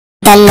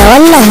danna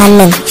wannan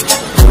hannun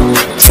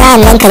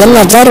sa'annan ka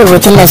danna jan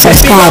rubutun da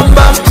subscribe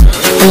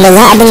inda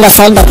za a dinga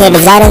sanar da kai da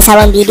zaran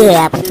sabon bidiyo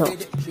ya fito.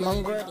 Mun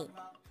gode.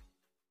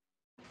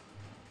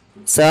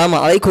 Assalamu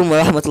alaikum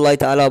wa rahmatullahi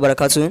ta'ala wa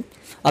barakatuh.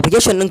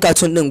 Application din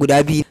cartoon din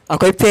guda biyu,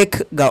 akwai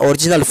fake ga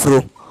original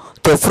pro.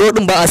 To pro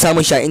din ba a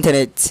samun shi a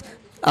internet,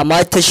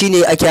 amma ta shine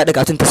ake hada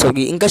cartoon ta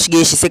sauki. In ka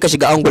shige shi sai ka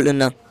shiga angle din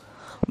nan.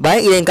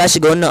 Bayan idan ka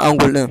shiga wannan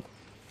angle din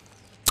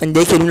inda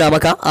yake nuna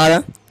maka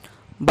ara,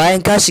 bayan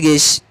ka shige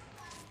shi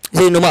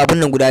zai nuna abin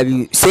nan guda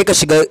biyu, sai ka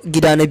shiga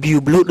gida na biyu,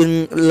 blue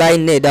din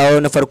line ne dawo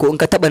na farko. In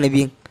ka taba na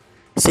biyu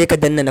sai ka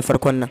danna na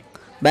farkon nan.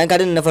 Bayan ka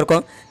danna na farkon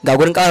ga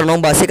gurin ƙara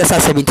number sai ka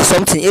sa 70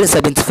 something, irin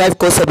 75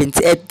 ko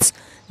 78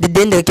 duk da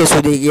yanda kake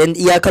so da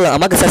iya kala,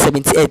 amma ka sa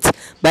 78.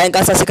 Bayan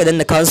ka sa sai ka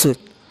danna cancel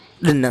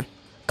din nan,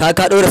 ka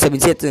ɗora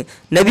 78 din.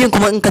 Na biyun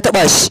kuma in ka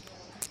taba shi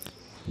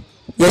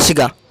ya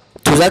shiga,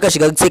 to zaka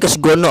shiga sai ka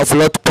shiga wannan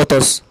upload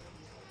photos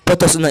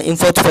na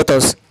import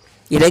photos.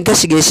 Idan ka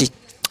shige shi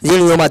zai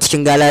nuna ma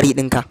cikin gallery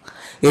ɗinka.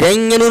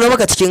 Idan ya nuna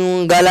maka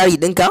cikin gallery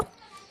ɗinka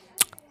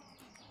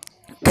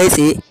kai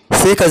tsaye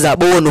sai ka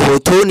zaɓi wani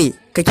hoto ne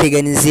kake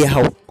ganin zai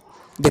hau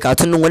da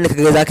katun wanda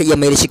kaga zaka iya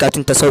maida shi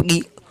katun ta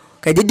sauki,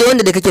 kai duk da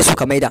wanda da kake so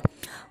ka maida.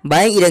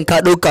 Bayan idan ka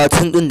ɗauka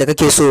katun ɗin da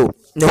kake so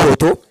na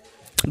hoto,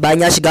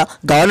 bayan ya shiga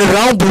ga wani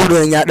round blue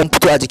ɗin ya ɗan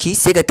fito a jiki,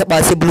 sai ka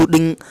taɓa sai blue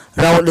ɗin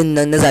round ɗin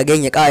nan na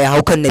zagayen ya ƙara ya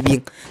hau kan na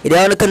biyun.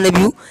 Idan wani kan na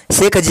biyu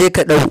sai ka je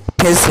ka ɗau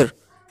pencil,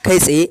 kai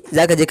tsaye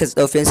zaka je ka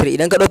ɗau pencil.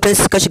 Idan ka ɗau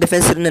pencil ka shiga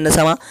pencil ɗin na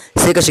sama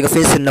sai ka shiga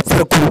pencil na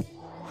farko.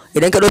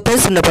 Idan ka ɗau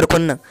pencil na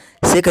farkon nan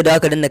sai ka dawo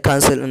ka danna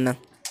cancel ɗin nan.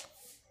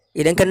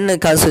 Idan ka danna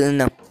cancel ɗin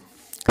nan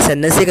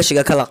sannan sai ka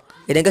shiga kala.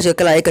 Idan ka shiga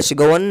kala sai ka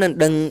shiga wannan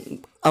ɗan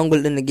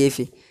angle ɗin na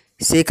gefe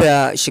sai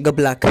ka shiga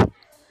black.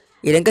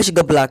 Idan ka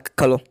shiga black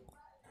color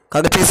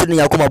kaga pencil ɗin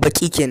ya koma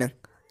baki kenan,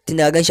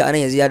 tunda ka ganshi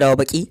anan yanzu ya dawo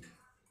baki.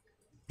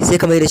 Sai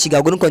ka mai da shi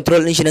ga gurin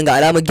control ɗin shi nan, ga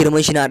alamar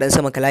girman shi na dan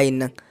sama kalayin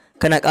nan,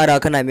 kana ƙarawa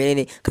kana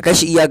menene ka kai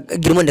shi iya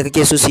girman da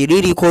kake so,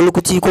 siriri ko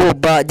lukuti ko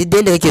babba duk da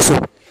yanda kake so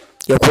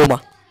ya koma.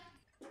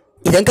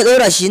 Idan ka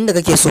ɗaura shi inda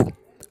kake so,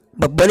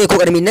 babba ne ko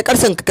ƙarami, na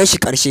ƙarsan ka kai shi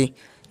ƙarshe,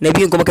 na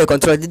biyun kuma kai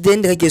control duk da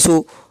yanda kake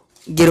so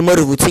girman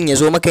rubutun ya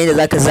zo maka yadda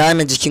zaka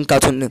zana jikin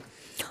cartoon ɗin.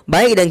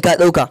 Bayan idan ka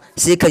ɗauka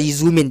sai ka yi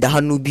zooming da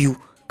hannu biyu,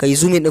 ka yi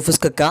zooming ɗin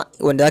fuskar ka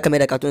wanda zaka mai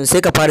da cartoon,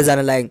 sai ka fara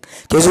zana layin.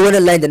 To yanzu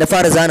wannan layin da na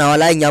fara zanawa,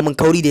 layin ya mun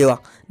kauri da yawa,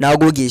 na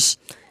goge shi.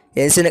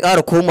 Yanzu sai na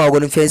ƙara komawa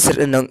gurin fensir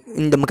ɗin nan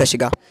inda muka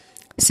shiga,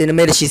 sai na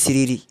mai da shi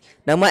siriri.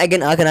 Nan ma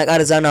again haka na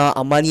ƙara zanawa,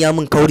 amma ni ya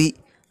mun kauri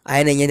a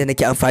yanayin yadda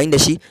nake amfani da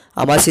shi,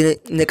 amma sai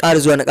na ƙara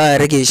zuwa na ƙara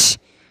rage shi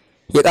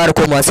ya ƙara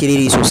komawa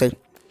siriri sosai.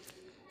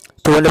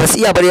 To wanda ba su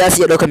iya bari za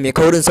su iya ɗaukan mai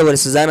kaurin saboda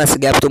su zana su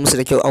ga ya fito musu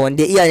da kyau. A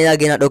wanda iya ne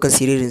ga yana ɗaukan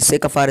siririn, sai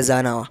ka fara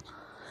zanawa.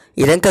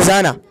 Idan ka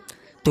zana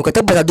to ka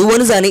tabbata duk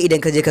wani zane idan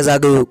ka je ka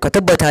zagayo ka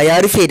tabbata ya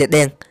rufe da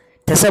ɗayan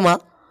ta sama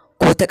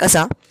ko ta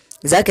ƙasa.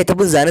 Za ka yi ta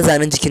bin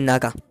zane-zanen jikin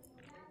naka,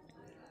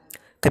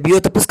 ka biyo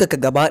ta fuskar ka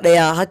gaba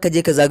ɗaya har ka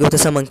je ka zagayo ta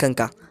saman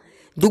kanka.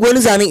 Duk wani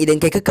zanen idan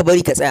kai ka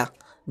bari ka tsaya,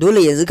 dole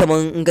yanzu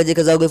kaman in ka je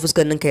ka zagayo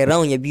fuskar nan kai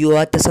round ya biyo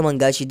har ta saman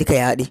gashi duka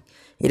ya haɗe.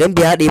 Idan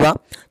bai haɗe ba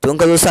to in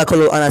ka zo sa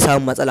kalo ana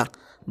samun matsala,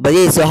 ba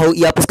zai so hau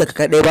iya fuskar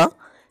ka kaɗai ba,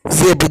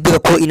 zai bi duka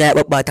ko ina ya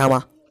babbata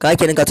ma, ka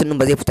kenan katun ɗin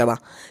ba zai fita ba.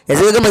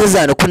 Yanzu ka gama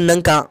zazzana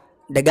kunnen ka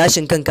da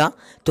gashin kanka,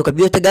 to ka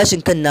biyo ta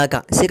gashin kan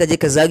naka sai ka je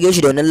ka zagayo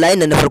shi da wannan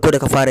layin na farko da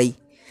ka fara yi.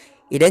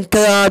 Idan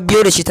ka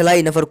biyo da shi ta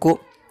layi na farko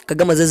ka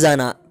gama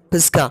zazzana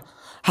fuska,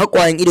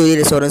 haƙwayen ido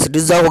da sauransu duk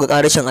za ku ga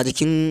ƙarashin a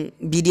jikin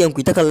bidiyon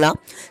ku ta kalla.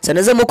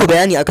 Sannan zan muku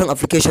bayani akan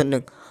application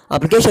ɗin.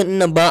 Application ɗin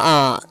nan ba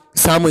a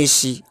samun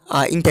shi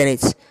a internet.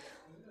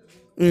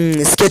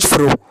 Sketch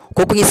Pro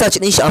ko kun yi search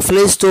ɗin shi a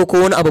Play Store ko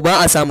wani abu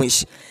ba a samun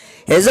shi.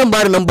 Yanzu zan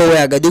bada number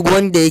waya ga duk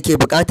wanda yake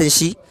buƙatar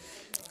shi,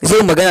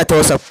 zai magana ta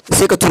WhatsApp,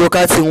 sai ka turo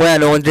katin waya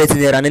na 100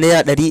 naira na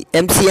naira 100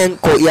 MTN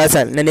ko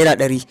Airtel na naira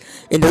 100,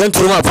 inda zan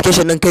turo ma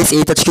application ɗin kai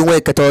tsaye ta cikin wayar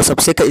ka ta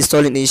WhatsApp sai ka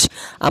install ɗin shi.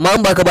 Amma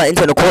in baka ba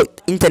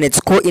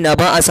internet ko ina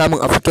ba a samun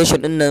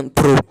application ɗin nan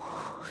Pro,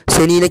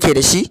 sai ni nake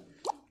da shi,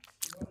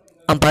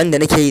 amfani da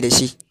nake yi da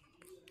shi.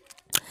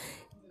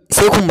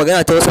 Sai kun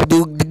magana ta WhatsApp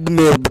duk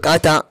mai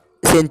bukata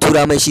sai in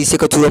tura mai shi, sai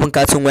ka turo min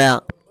katin waya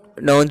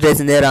na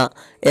 100 naira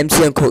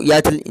MTN ko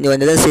Airtel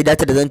wanda zan sai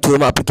data da zan turo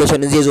ma application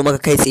ɗin zai zo maka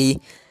kai tsaye,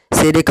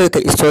 sai dai kai ka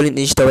installing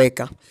din shi ta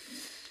wayarka.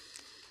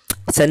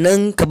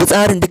 Sannan ka bi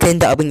tsarin duka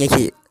yadda abin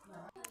yake.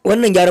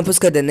 Wannan gyaran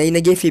fuskar da na yi na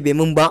gefe bai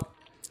mun ba,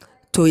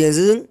 to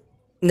yanzu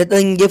na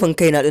dan gefen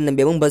kai na din nan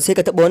bai mun ba, sai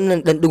ka taba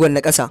wannan dan digon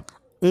na ƙasa.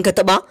 In ka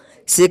taba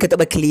sai ka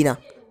taba cleaner.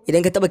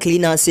 Idan ka taba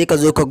cleaner sai ka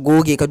zo ka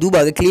goge, ka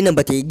duba ga cleaner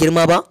ba ta yi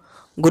girma ba,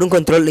 gurin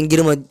control din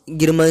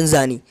girman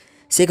zane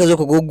sai ka zo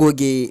ka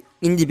goge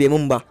inda bai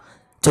mun ba.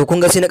 To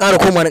kun ga sai na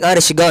ƙara koma na ƙara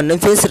shiga wannan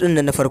fensir din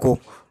nan na farko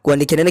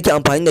wanda kenan nake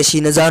amfani da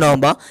shi na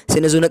zanawan ba, sai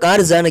na zo na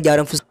ƙara zana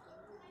gyaran fuska.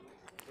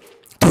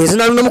 To yanzu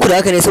na nuna muku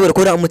da haka ne saboda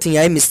ko da mutum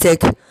yayi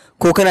mistake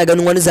ko kana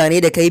ganin wani zane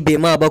da kai bai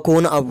ma ba ko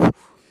wani abu,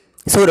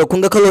 saboda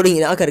kun ga kalo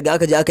din idan aka riga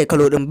aka je aka yi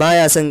kalo din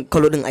baya son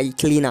kalo din ayi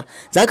cleaner,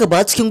 zaka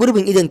ba cikin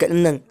gurbin idon ka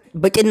din nan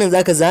bakin nan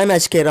zaka zana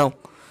shi kai round,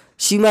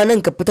 shi ma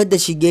nan ka fitar da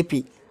shi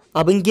gefe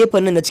abin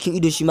gefen nan na cikin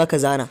ido shi ma ka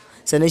zana.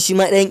 sannan shi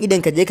ma ɗayan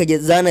idan ka je ka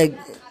zana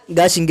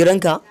gashin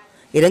giranka.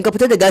 Idan ka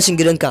fitar da gashin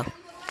gidanka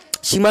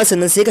shi ma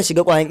sannan sai ka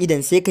shiga ƙwayan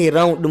idan sai ka yi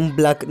round ɗin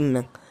black ɗin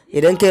nan.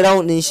 Idan ka yi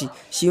round ɗin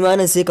shi ma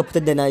nan sai ka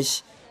fitar da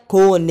nashi,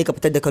 kowanne ka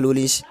fitar da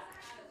kalolin shi.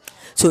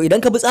 So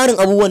idan ka bi tsarin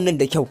abubuwan nan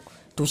da kyau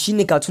to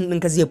shine cartoon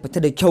ɗinka zai fita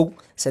da kyau,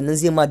 sannan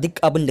zai ma duk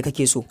abin da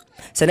kake so.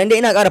 Sannan dai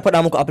ina ƙara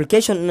faɗa muku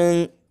application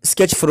ɗin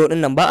Sketch Pro ɗin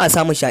nan ba a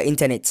samun shi a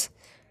internet,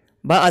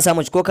 ba a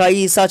samun shi, ko ka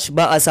yi search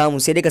ba a samu,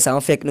 sai dai ka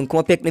samu fake ɗin,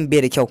 kuma fake ɗin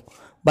bai da kyau,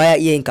 baya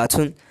iya yin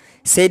cartoon.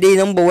 Sai dai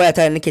number waya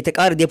ta da nake ta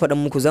ƙara dai faɗin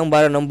muku, zan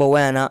bada number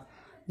waya na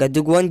ga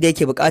duk wanda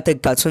yake buƙatar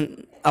cartoon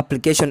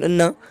application ɗin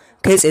nan.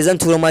 Kai tsaye zan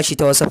tura ma shi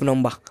ta WhatsApp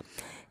number.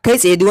 Kai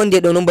tsaye duk wanda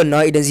ya ɗau number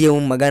nawa idan zai yi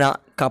magana,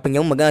 kafin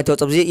ya magana ta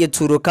WhatsApp zai iya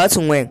turo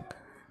katin wayan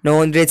na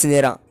 100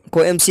 naira ko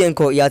MTN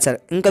ko Airtel.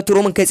 In ka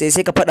turo min kai tsaye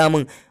sai ka faɗa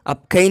min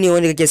kai ne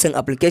wanda kake son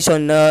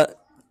application na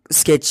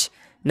sketch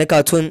na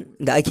cartoon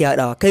da ake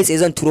haɗawa. Kai tsaye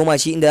zan turo ma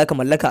shi inda zaka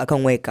mallaka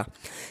akan wayarka.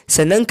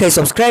 Sannan kai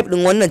subscribe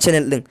ɗin wannan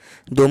channel ɗin,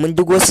 domin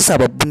duk wasu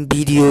sababbin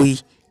bidiyoyi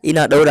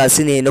ina ɗaura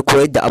su ne na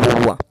koyar da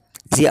abubuwa,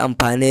 zai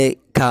amfane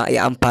ka,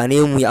 ya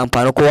amfane mu, ya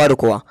amfani kowa da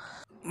kowa.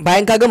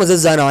 Bayan ka gama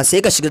zazzanawa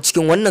sai ka shiga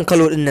cikin wannan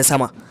kalo ɗin na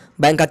sama.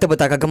 Bayan ka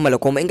tabbata ka kammala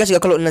komai, in ka shiga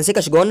kalo ɗin nan sai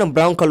ka shiga wannan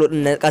brown kalo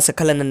ɗin na ƙasa,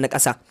 kalan nan na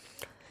ƙasa.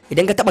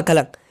 Idan ka taɓa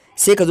kalan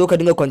sai ka zo ka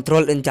dinga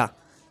control ɗinta.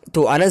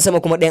 To a nan sama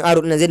kuma ɗayan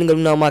aro ɗin nan zai dinga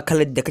nuna ma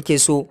kalar da kake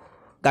so.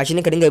 Gashi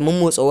ne ka dinga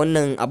mummotsa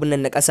wannan abin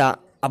nan na ƙasa,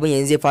 abin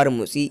yanzu zai fara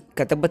motsi.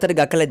 Ka tabbatar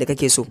ga kalar da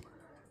kake so,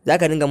 za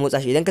ka dinga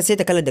motsa shi. Idan ka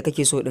saita kalar da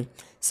kake so ɗin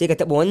sai ka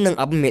taɓa wannan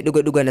abin mai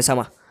ɗigo-ɗigo na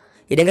sama.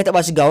 Idan ka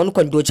taɓa shi ga wani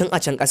kwando can a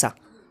can ƙasa,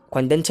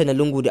 kwandon can na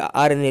lungu da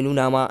a ne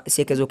nuna ma,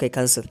 sai ka zo kai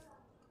cancel.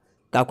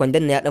 Ga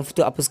kwandon na ya ɗan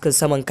fito a fuskar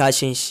saman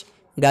kashin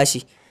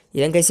gashi.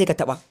 Idan kai sai ka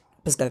taɓa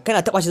fuskar, kana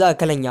taɓa shi za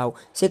ka kalan yawo,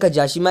 sai ka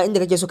ja shi ma inda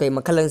kake so ka yi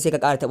makalan sai ka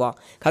ƙara taɓa.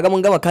 Kaga mun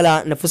gama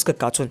kala na fuskar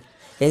cartoon.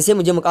 Yanzu sai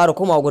mu je mu ƙara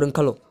komawa gurin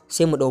kalo,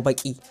 sai mu ɗau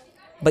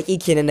baki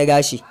kenan na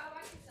gashi.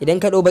 Idan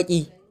ka ɗau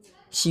baki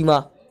shi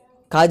ma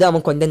ka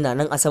dama kwandon na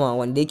nan a sama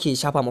wanda yake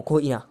shafa ma ko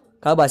ina,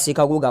 ka ba sai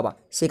ka goga ba,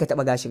 sai ka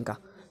taɓa gashinka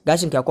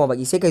ya koma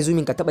baki, sai ka yi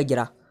zoomin ka taɓa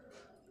gira.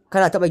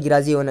 Kana taɓa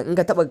gira zai wannan, in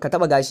ka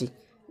taɓa gashi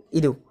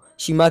ido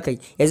shi ma kai.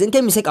 Yanzu in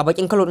kai mistake a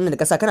bakin kalo ɗin da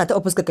kasa, kana taɓa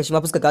fuskar ka shi ma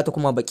fuskar ka ta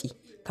kuma baki,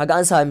 kaga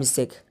an samu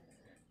mistake.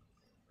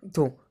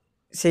 To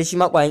sai shi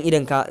ma ƙwayan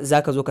idan ka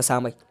zaka zo ka sa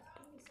mai.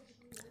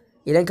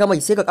 Idan ka mai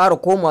sai ka ƙara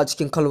komawa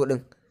cikin kalo ɗin,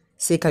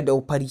 sai ka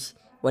dau fari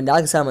wanda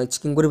aka sa mai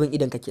cikin gurbin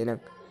idan ka kenan.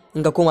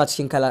 In ka koma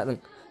cikin kala ɗin,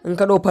 in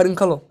ka dau farin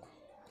kalo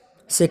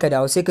sai ka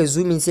dawo, sai ka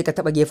zoomin, sai ka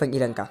taɓa gefen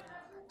idan ka,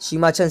 shi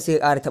ma can sai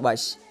ka ƙara taɓa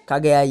shi,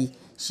 kaga yayi.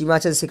 Shi ma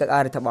can sai ka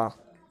ƙara taɓawa.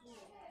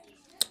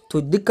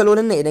 To duk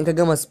kalolin nan idan ka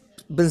gama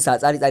bin sa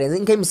tsari, yanzu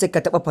in kai mistake ka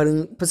taɓa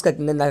farin fuskar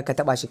nan naka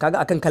ka taɓa shi, kaga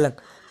akan kalan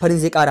farin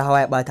zai ƙara hawa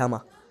ya ɓata ma.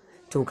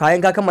 To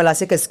kayan ka kammala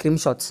sai ka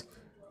screenshot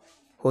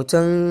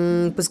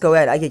hoton fuskar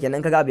waya da ake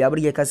kenan, kaga abu ya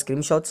burge ka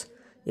screenshot.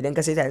 Idan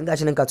ka saita, in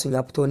gashi nan cartoon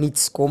ya fito neat,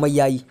 komai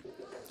yayi.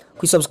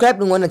 Ku subscribe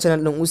din wannan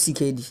channel din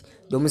ussyedit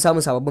domin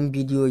samun sababbin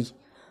bidiyoyi.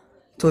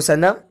 To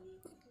sannan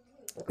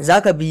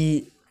zaka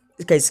bi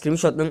kai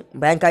screenshot din,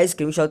 bayan ka yi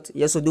screenshot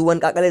ya so duk wani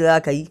kakale da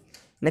zaka yi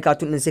na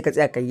cartoon din sai ka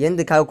tsaya kai,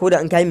 yanda ka ko da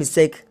an kai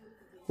mistake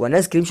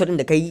wannan screenshot din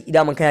da kai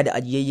idan kana da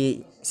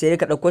ajiyayye sai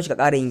ka dauko shi ka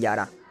ƙara yin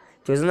gyara.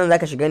 To yanzu nan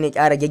zaka shiga ne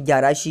ƙara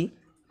gyaggyara shi.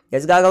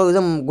 Yanzu ga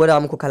zan gwada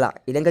muku kala.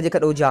 Idan ka je ka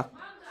dau ja,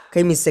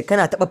 kai mistake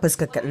kana taba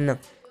fuskar ka din nan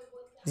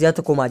zai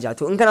ta koma ja.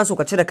 To in kana so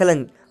ka cire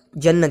kalan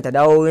jan nan ta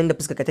dawo yanda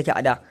fuskar ka take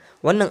a da,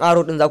 wannan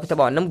aro din za ku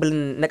taba wannan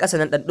bulin na ƙasa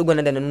nan dan digo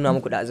nan da na nuna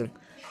muku da azin.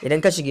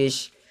 Idan ka shige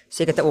shi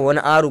sai ka taba wani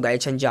aro ga ya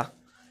canja,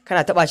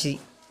 kana taba shi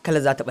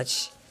kalar za ta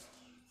ɓaci.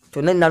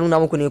 To nan na nuna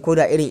muku ne ko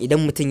da irin idan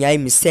mutum ya yi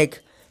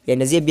mistake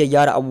yanda zai biya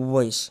gyara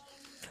abubuwan shi.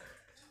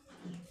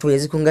 To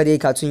yanzu kun ga dai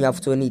cartoon ya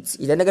fito neat.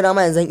 Idan na ga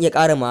dama yanzu zan iya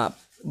ƙara ma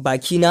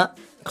baki na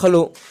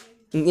kalo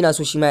in ina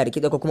so shi ma ya rike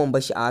ko kuma in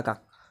bar shi a haka.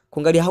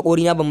 Kun ga dai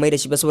haƙori na ban mai da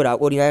shi ba saboda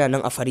haƙori na yana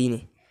nan a fari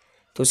ne.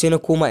 To sai na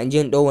koma in je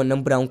in ɗau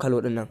wannan brown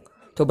kalo din nan.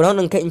 To brown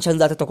din kai in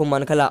canza ta koma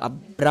na kala a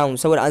brown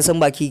saboda an san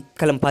baki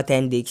kalan fata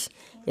yanda yake.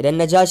 Idan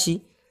na ja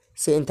shi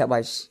sai in taɓa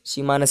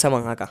shi ma na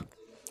saman haka.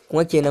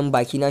 Kuma kenan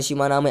baki na shi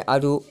ma na mai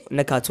ado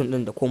na cartoon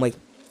din da komai.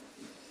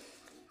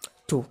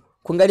 To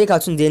kun ga dai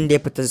cartoon da yanda ya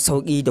fita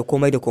sauki da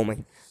komai da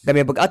komai. Ga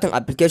mai buƙatan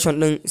application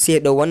din sai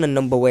ya ɗau wannan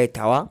number wayar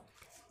tawa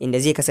inda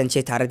zai kasance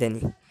tare da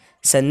ni.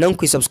 Sannan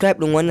ku subscribe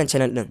din wannan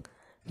channel din.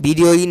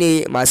 Bidiyoyi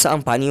ne masu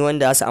amfani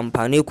wanda za su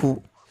amfane ku.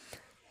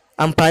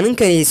 Amfanin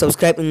ka ne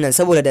subscribe din nan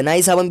saboda da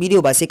nayi sabon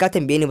bidiyo ba sai ka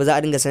tambaye ni ba, za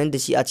a dinga sanar da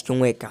shi a cikin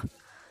wayarka.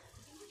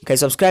 Kai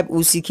subscribe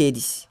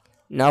ussyedit.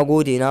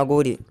 Nagode.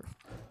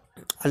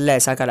 Allah ya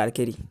saka da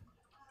alkhairi.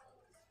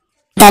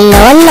 Danna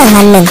wannan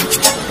hannun,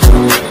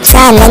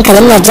 sa'annan ka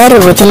danna jan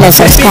rubutun da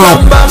subscribe,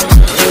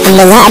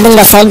 inda za a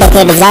dinga sanar da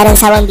kai da zaran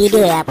sabon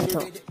bidiyo ya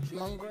fito.